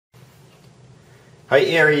Hi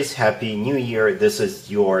Aries, Happy New Year. This is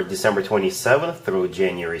your December 27th through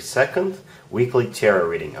January 2nd weekly tarot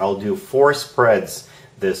reading. I'll do 4 spreads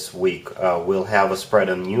this week. We'll have a spread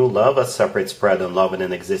on new love, a separate spread on love in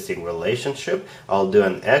an existing relationship. I'll do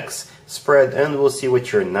an X spread, and we'll see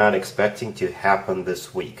what you're not expecting to happen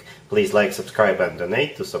this week. Please like, subscribe, and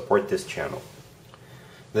donate to support this channel.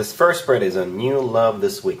 This first spread is on new love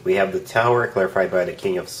this week. We have the Tower clarified by the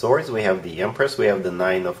King of Swords. We have the Empress. We have the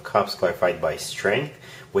Nine of Cups clarified by Strength.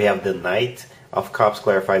 We have the Knight of Cups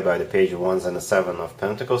clarified by the Page of Wands and the Seven of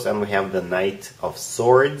Pentacles. And we have the Knight of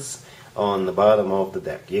Swords on the bottom of the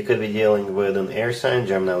deck. You could be dealing with an air sign,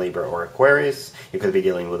 Gemini, Libra, or Aquarius. You could be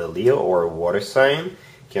dealing with a Leo or a water sign,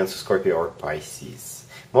 Cancer, Scorpio, or Pisces.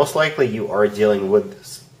 Most likely you are dealing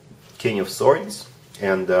with King of Swords.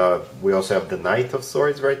 And we also have the Knight of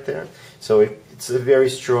Swords right there. So it's a very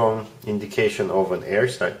strong indication of an air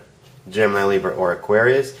sign, Gemini, Libra, or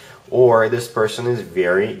Aquarius. Or this person is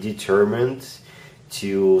very determined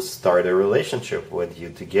to start a relationship with you,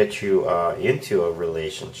 to get you into a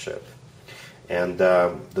relationship. And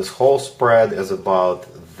this whole spread is about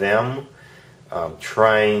them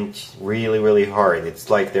trying really hard. It's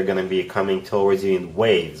like they're going to be coming towards you in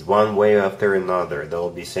waves, one wave after another. They'll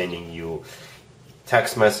be sending you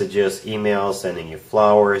text messages, emails, sending you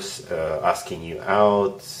flowers, asking you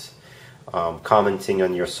out, commenting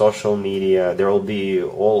on your social media. There will be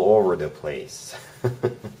all over the place.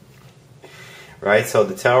 Right, so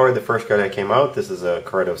the Tower, the first card that came out, this is a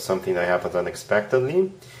card of something that happens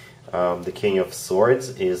unexpectedly. The King of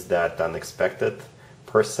Swords is that unexpected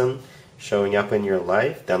person showing up in your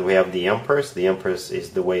life. Then we have the Empress. The Empress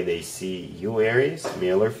is the way they see you, Aries,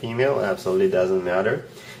 male or female, absolutely doesn't matter.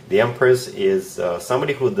 The Empress is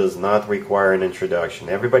somebody who does not require an introduction.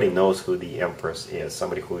 Everybody knows who the Empress is.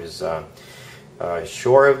 Somebody who is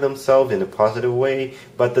sure of themselves in a positive way,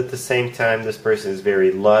 but at the same time, this person is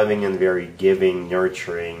very loving and very giving,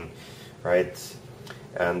 nurturing, right?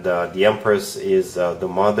 And the Empress is the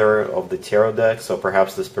mother of the tarot deck, so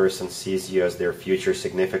perhaps this person sees you as their future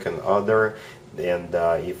significant other, and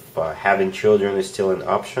if having children is still an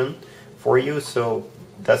option for you, so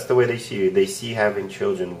that's the way they see you. They see having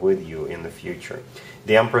children with you in the future.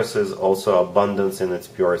 The Empress is also abundance in its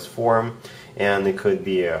purest form, and it could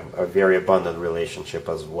be a very abundant relationship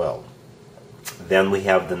as well. Then we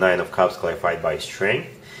have the Nine of Cups clarified by Strength.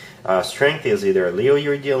 Strength is either a Leo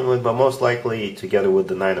you're dealing with, but most likely together with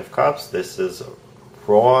the Nine of Cups, this is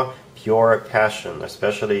raw, pure passion,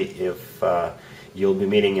 especially if you'll be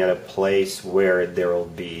meeting at a place where there will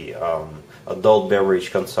be adult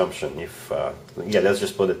beverage consumption. If yeah, let's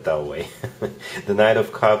just put it that way. The Knight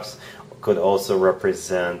of Cups could also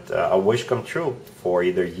represent a wish come true for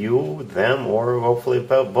either you, them, or hopefully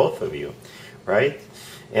both of you, right?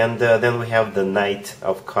 And then we have the Knight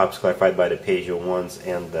of Cups clarified by the Page of Wands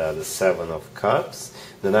and the Seven of Cups.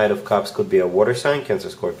 The Knight of Cups could be a water sign, Cancer,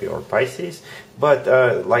 Scorpio, or Pisces.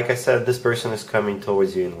 But like I said, this person is coming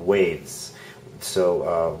towards you in waves.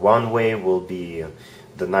 So one wave will be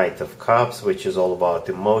the Knight of Cups, which is all about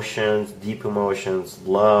emotions, deep emotions,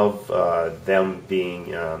 love, them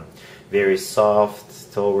being very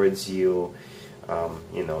soft towards you,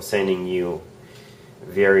 you know, sending you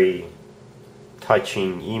very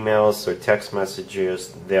touching emails or text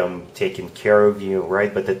messages, them taking care of you,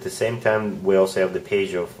 right? But at the same time, we also have the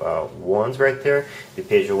Page of Wands right there. The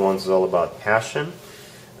Page of Wands is all about passion,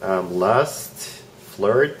 lust,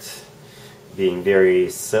 flirt, being very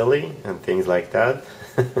silly, and things like that.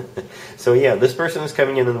 So yeah, this person is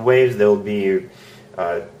coming in waves. They'll be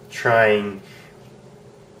trying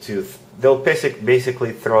to, they'll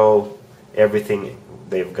basically throw everything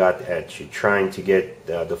they've got at you, trying to get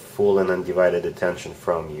the full and undivided attention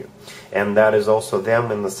from you. And that is also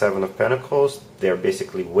them in the Seven of Pentacles. They're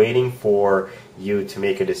basically waiting for you to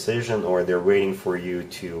make a decision, or they're waiting for you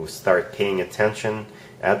to start paying attention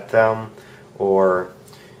at them, or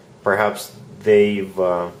perhaps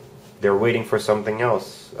they're waiting for something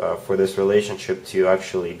else, for this relationship to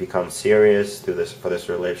actually become serious, for this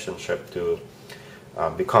relationship to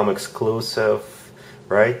become exclusive,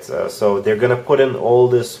 right? So they're gonna put in all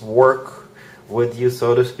this work with you,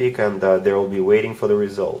 so to speak, and they will be waiting for the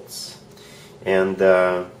results. And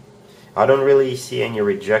I don't really see any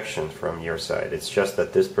rejection from your side. It's just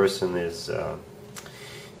that this person is,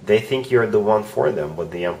 they think you're the one for them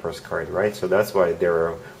with the Empress card, right? So that's why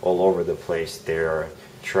they're all over the place. They're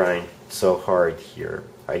trying so hard here.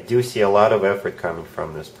 I do see a lot of effort coming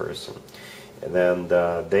from this person. And then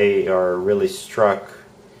they are really struck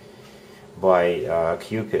by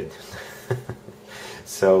Cupid.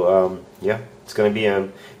 So yeah, It's going to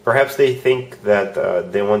be perhaps they think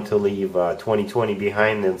that they want to leave 2020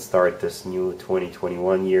 behind and start this new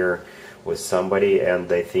 2021 year with somebody, and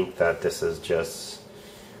they think that this is just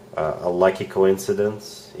a lucky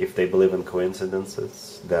coincidence, if they believe in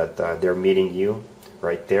coincidences, that they're meeting you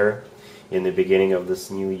right there in the beginning of this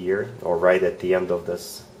new year, or right at the end of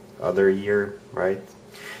this other year, right?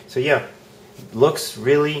 So yeah, looks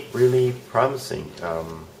really, really promising.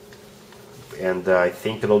 And I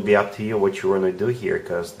think it'll be up to you what you want to do here,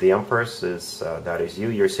 because the Empress is, that is you.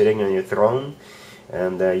 You're sitting on your throne,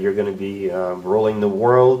 and you're going to be ruling the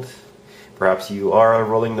world. Perhaps you are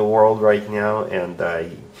ruling the world right now, and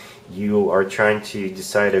you are trying to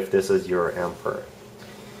decide if this is your Emperor.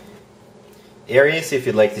 Aries, if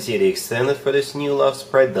you'd like to see the extended for this new love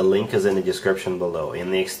spread, the link is in the description below. In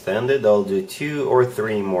the extended, I'll do 2 or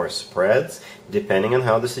 3 more spreads, depending on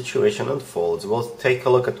how the situation unfolds. We'll take a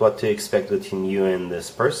look at what to expect between you and this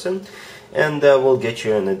person, and we'll get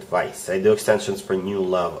you an advice. I do extensions for new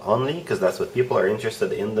love only, because that's what people are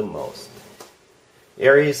interested in the most.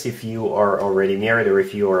 Aries, if you are already married or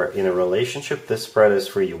if you are in a relationship, this spread is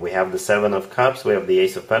for you. We have the 7 of Cups, we have the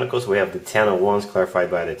Ace of Pentacles, we have the 10 of Wands clarified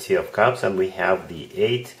by the 2 of Cups, and we have the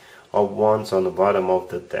 8 of Wands on the bottom of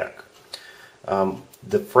the deck.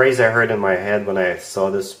 The phrase I heard in my head when I saw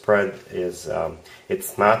this spread is,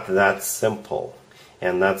 it's not that simple.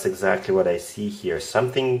 And that's exactly what I see here.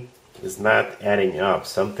 Something is not adding up.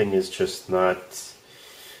 Something is just not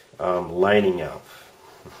lining up.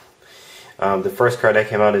 The first card that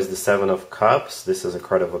came out is the 7 of Cups. This is a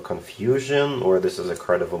card of a confusion, or this is a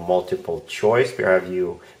card of a multiple choice.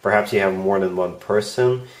 Perhaps you have more than one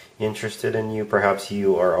person interested in you. Perhaps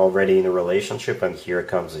you are already in a relationship, and here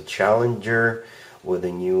comes a challenger with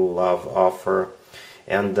a new love offer.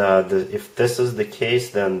 And if this is the case,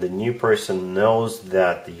 then the new person knows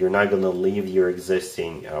that you're not going to leave your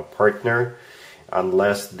existing partner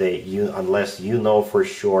unless you know for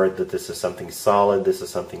sure that this is something solid, this is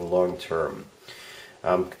something long-term.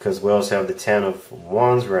 Because we also have the 10 of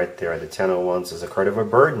Wands right there. The 10 of Wands is a card of a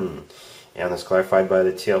burden, and it's clarified by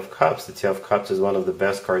the 2 of Cups. The 2 of Cups is one of the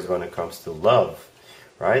best cards when it comes to love,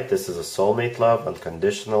 right? This is a soulmate love,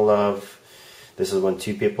 unconditional love. This is when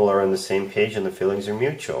 2 people are on the same page and the feelings are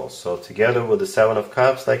mutual. So together with the 7 of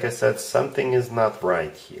Cups, like I said, something is not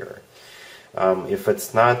right here. If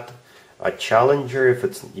it's not a challenger,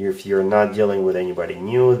 if you're not dealing with anybody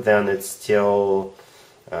new, then it's still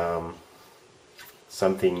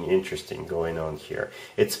something interesting going on here.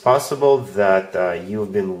 It's possible that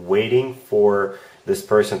you've been waiting for this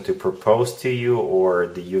person to propose to you, or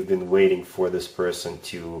that you've been waiting for this person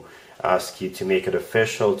to ask you to make it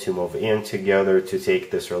official, to move in together, to take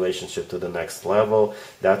this relationship to the next level.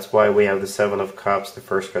 That's why we have the 7 of Cups, the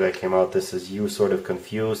first card that came out. This is you sort of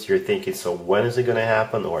confused. You're thinking, so when is it going to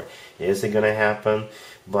happen, or is it going to happen?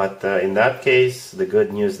 But in that case, the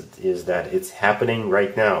good news is that it's happening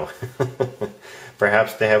right now.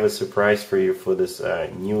 Perhaps they have a surprise for you for this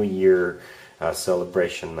New Year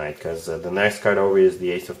celebration night, because the next card over is the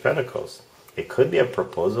Ace of Pentacles. It could be a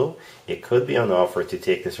proposal, it could be an offer to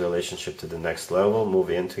take this relationship to the next level, move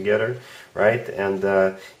in together, right?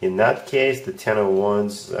 And in that case, the 10 of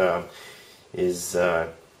Wands is,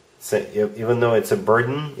 even though it's a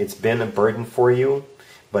burden, it's been a burden for you,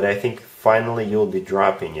 but I think finally you'll be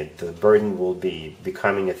dropping it. The burden will be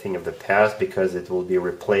becoming a thing of the past, because it will be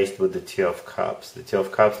replaced with the 2 of Cups. The 2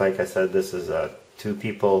 of Cups, like I said, this is 2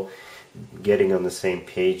 people getting on the same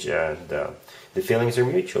page, and the feelings are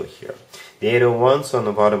mutual here. The 8 of Wands on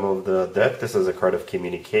the bottom of the deck, this is a card of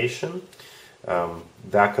communication,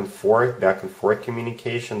 back and forth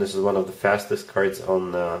communication. This is one of the fastest cards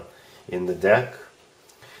in the deck.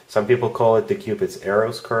 Some people call it the Cupid's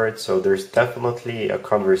arrows card, so there's definitely a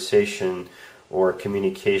conversation or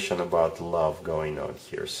communication about love going on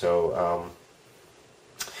here. So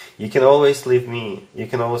you can always let me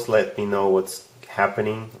know what's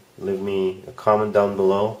happening. Leave me a comment down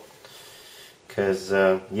below, because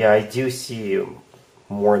yeah, I do see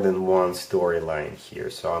more than one storyline here,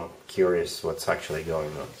 so I'm curious what's actually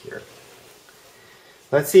going on here.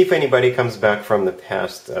 Let's see if anybody comes back from the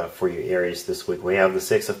past for you, Aries, this week. We have the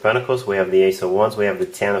 6 of Pentacles, we have the Ace of Wands, we have the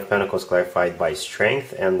 10 of Pentacles clarified by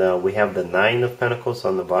Strength, and we have the 9 of Pentacles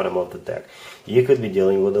on the bottom of the deck. You could be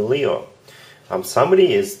dealing with a Leo.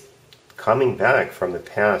 Somebody is coming back from the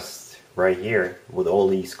past right here with all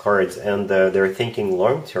these cards, and they're thinking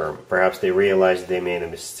long term. Perhaps they realize they made a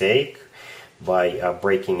mistake by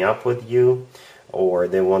breaking up with you, or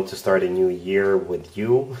they want to start a new year with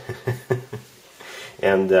you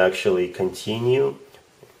and actually continue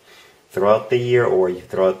throughout the year or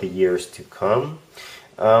throughout the years to come.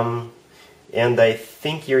 And I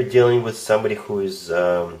think you're dealing with somebody who is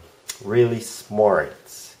really smart.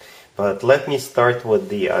 But let me start with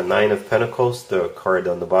the Nine of Pentacles, the card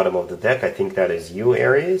on the bottom of the deck. I think that is you,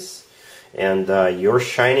 Aries. And you're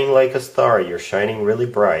shining like a star. You're shining really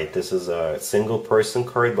bright. This is a single person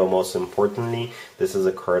card, but most importantly, this is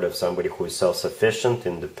a card of somebody who is self-sufficient,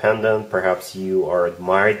 independent. Perhaps you are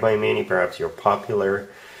admired by many. Perhaps you're popular.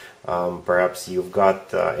 Perhaps you've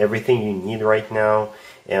got everything you need right now,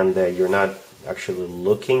 and you're not actually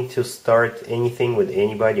looking to start anything with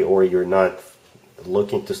anybody, or you're not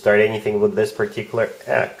looking to start anything with this particular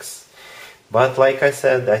ex. But like I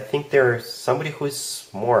said, I think there's somebody who is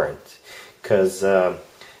smart, because the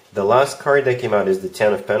last card that came out is the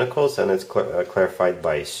Ten of Pentacles, and it's clarified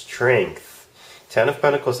by strength. Ten of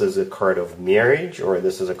Pentacles is a card of marriage, or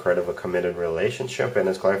this is a card of a committed relationship, and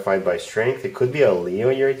it's clarified by strength. It could be a Leo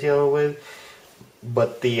you're dealing with,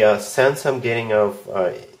 but the sense I'm getting of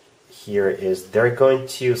here is they're going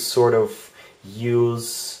to sort of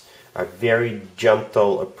use a very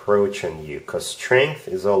gentle approach on you, because strength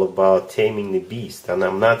is all about taming the beast. And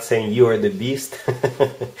I'm not saying you are the beast,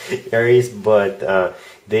 Aries, but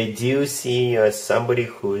they do see somebody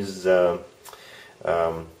who's you're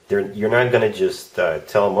not gonna just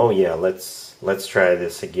tell them, oh yeah, let's try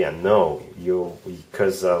this again. No,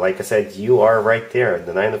 because like I said, you are right there,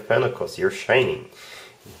 the Nine of Pentacles. You're shining.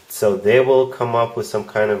 So they will come up with some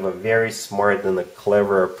kind of a very smart and a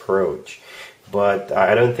clever approach. But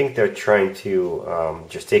I don't think they're trying to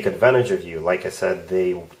just take advantage of you. Like I said,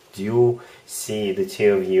 they do see the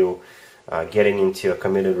two of you getting into a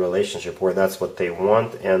committed relationship where that's what they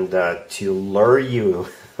want. And to lure you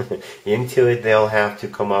into it, they'll have to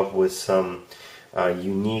come up with some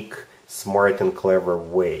unique, smart, and clever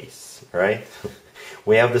ways, right?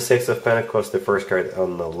 We have the Six of Pentacles, the first card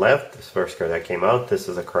on the left, the first card that came out. This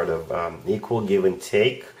is a card of equal give and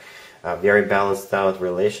take, a very balanced out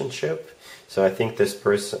relationship. So I think this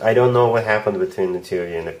person, I don't know what happened between the two of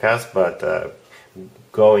you in the past, but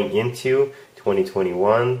going into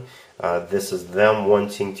 2021, this is them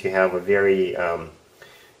wanting to have a very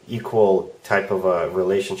equal type of a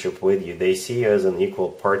relationship with you. They see you as an equal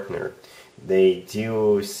partner. They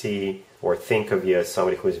do see or think of you as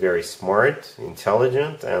somebody who is very smart,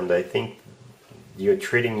 intelligent, and I think you're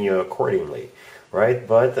treating you accordingly, right?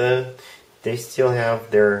 But they still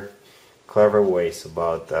have their clever ways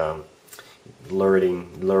about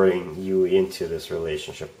luring you into this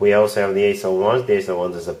relationship. We also have the Ace of Wands. The Ace of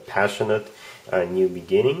Wands is a passionate new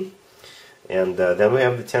beginning. And then we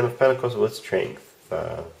have the Ten of Pentacles with strength.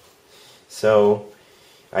 So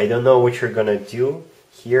I don't know what you're going to do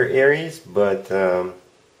here, Aries, but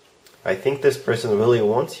I think this person really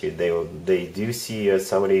wants you. They do see you as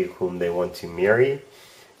somebody whom they want to marry,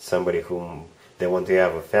 somebody whom they want to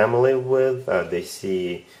have a family with. They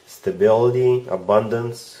see stability,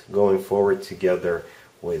 abundance going forward together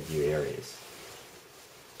with you, Aries.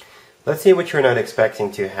 Let's see what you're not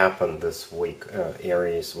expecting to happen this week,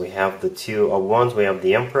 Aries. We have the Two of Wands, we have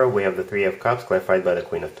the Emperor, we have the Three of Cups, clarified by the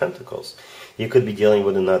Queen of Pentacles. You could be dealing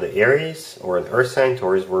with another Aries, or an Earth sign,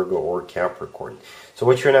 Taurus, Virgo, or Capricorn. So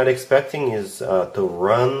what you're not expecting is to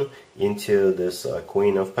run into this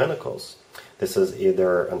Queen of Pentacles. This is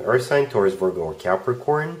either an Earth sign, Taurus, Virgo, or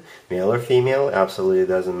Capricorn, male or female, absolutely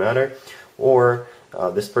doesn't matter. Or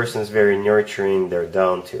this person is very nurturing, they're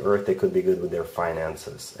down to earth, they could be good with their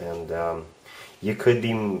finances. And you could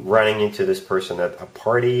be running into this person at a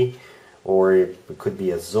party, or it could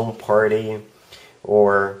be a Zoom party,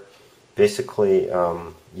 or basically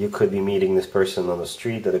you could be meeting this person on the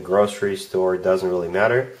street, at a grocery store, it doesn't really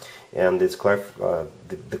matter. And it's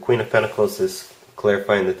the Queen of Pentacles is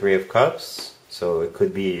clarifying the Three of Cups. So it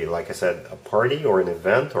could be, like I said, a party or an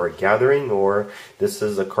event or a gathering, or this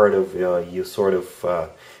is a card of you sort of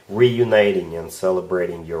reuniting and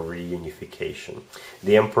celebrating your reunification.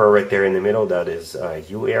 The Emperor right there in the middle, that is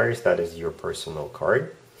you, Aries, that is your personal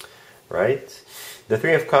card, right? The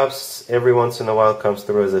Three of Cups every once in a while comes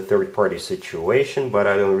through as a third-party situation, but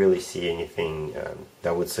I don't really see anything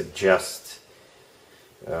that would suggest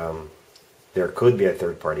there could be a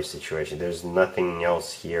third-party situation. There's nothing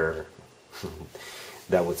else here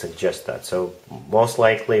that would suggest that. So most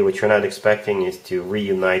likely what you're not expecting is to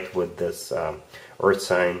reunite with this Earth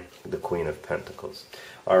sign, the Queen of Pentacles.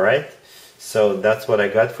 Alright, so that's what I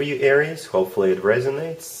got for you, Aries. Hopefully it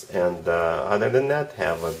resonates, and other than that,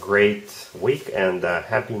 have a great week and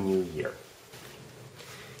Happy New Year.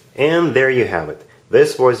 And there you have it.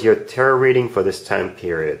 This was your tarot reading for this time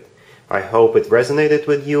period. I hope it resonated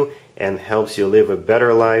with you and helps you live a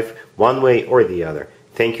better life one way or the other.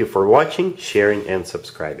 Thank you for watching, sharing, and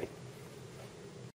subscribing.